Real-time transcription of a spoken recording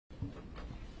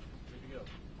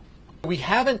We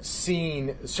haven't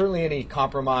seen certainly any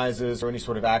compromises or any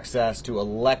sort of access to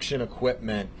election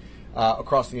equipment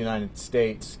across the United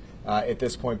States at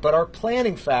this point. But our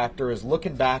planning factor is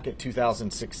looking back at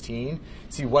 2016,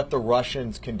 see what the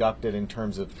Russians conducted in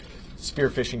terms of spear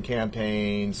phishing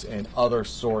campaigns and other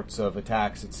sorts of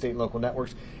attacks at state and local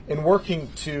networks, and working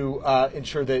to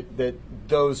ensure that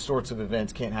those sorts of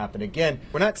events can't happen again.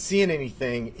 We're not seeing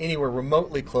anything anywhere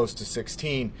remotely close to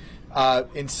 16.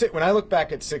 When I look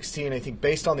back at 16, I think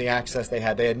based on the access they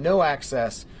had no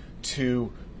access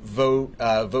to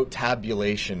vote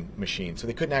tabulation machines, so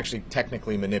they couldn't actually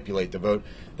technically manipulate the vote.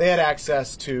 They had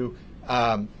access to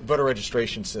voter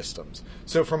registration systems.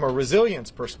 So from a resilience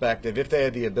perspective, if they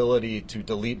had the ability to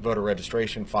delete voter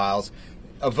registration files,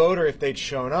 a voter, if they'd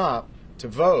shown up to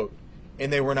vote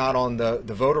and they were not on the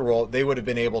voter roll, they would have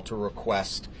been able to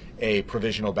request a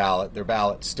provisional ballot. Their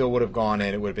ballot still would have gone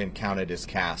in, it would have been counted as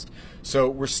cast. So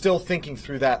we're still thinking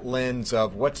through that lens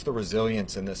of what's the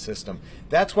resilience in this system.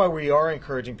 That's why we are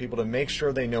encouraging people to make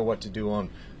sure they know what to do on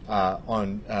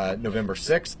November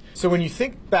 6th. So when you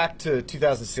think back to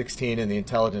 2016 and the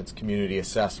intelligence community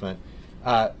assessment,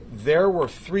 there were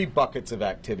three buckets of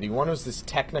activity. One was this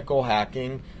technical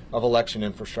hacking of election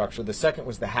infrastructure. The second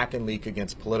was the hack and leak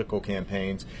against political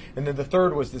campaigns. And then the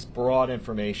third was this broad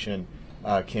information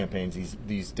campaigns,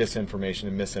 these disinformation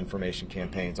and misinformation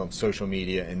campaigns on social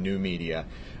media and new media.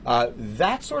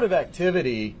 That sort of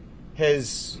activity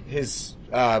has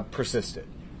persisted.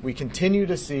 We continue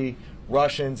to see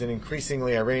Russians and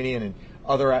increasingly Iranian and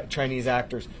other Chinese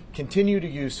actors continue to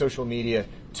use social media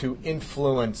to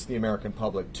influence the American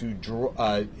public,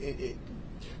 to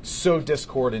sow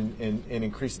discord and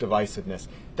increase divisiveness.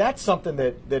 That's something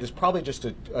that is probably just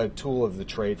a tool of the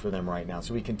trade for them right now,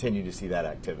 so we continue to see that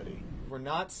activity. We're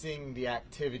not seeing the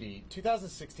activity.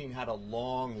 2016 had a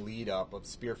long lead up of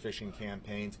spear phishing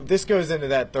campaigns. This goes into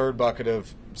that third bucket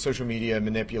of social media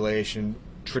manipulation,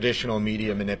 traditional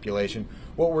media manipulation.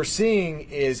 What we're seeing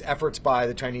is efforts by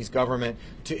the Chinese government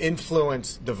to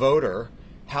influence the voter,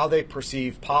 how they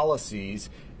perceive policies,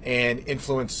 and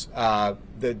influence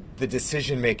the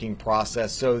decision-making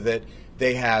process so that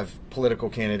they have political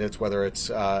candidates, whether it's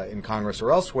in Congress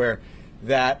or elsewhere,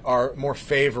 that are more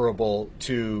favorable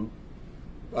to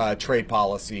trade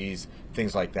policies,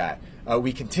 things like that.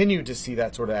 We continue to see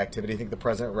that sort of activity. I think the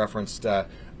president referenced an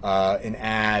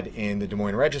ad in the Des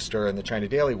Moines Register and the China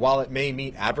Daily. While it may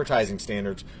meet advertising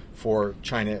standards for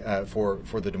China, for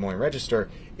the Des Moines Register,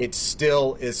 it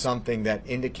still is something that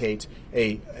indicates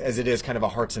as it is kind of a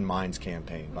hearts and minds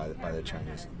campaign by the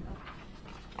Chinese.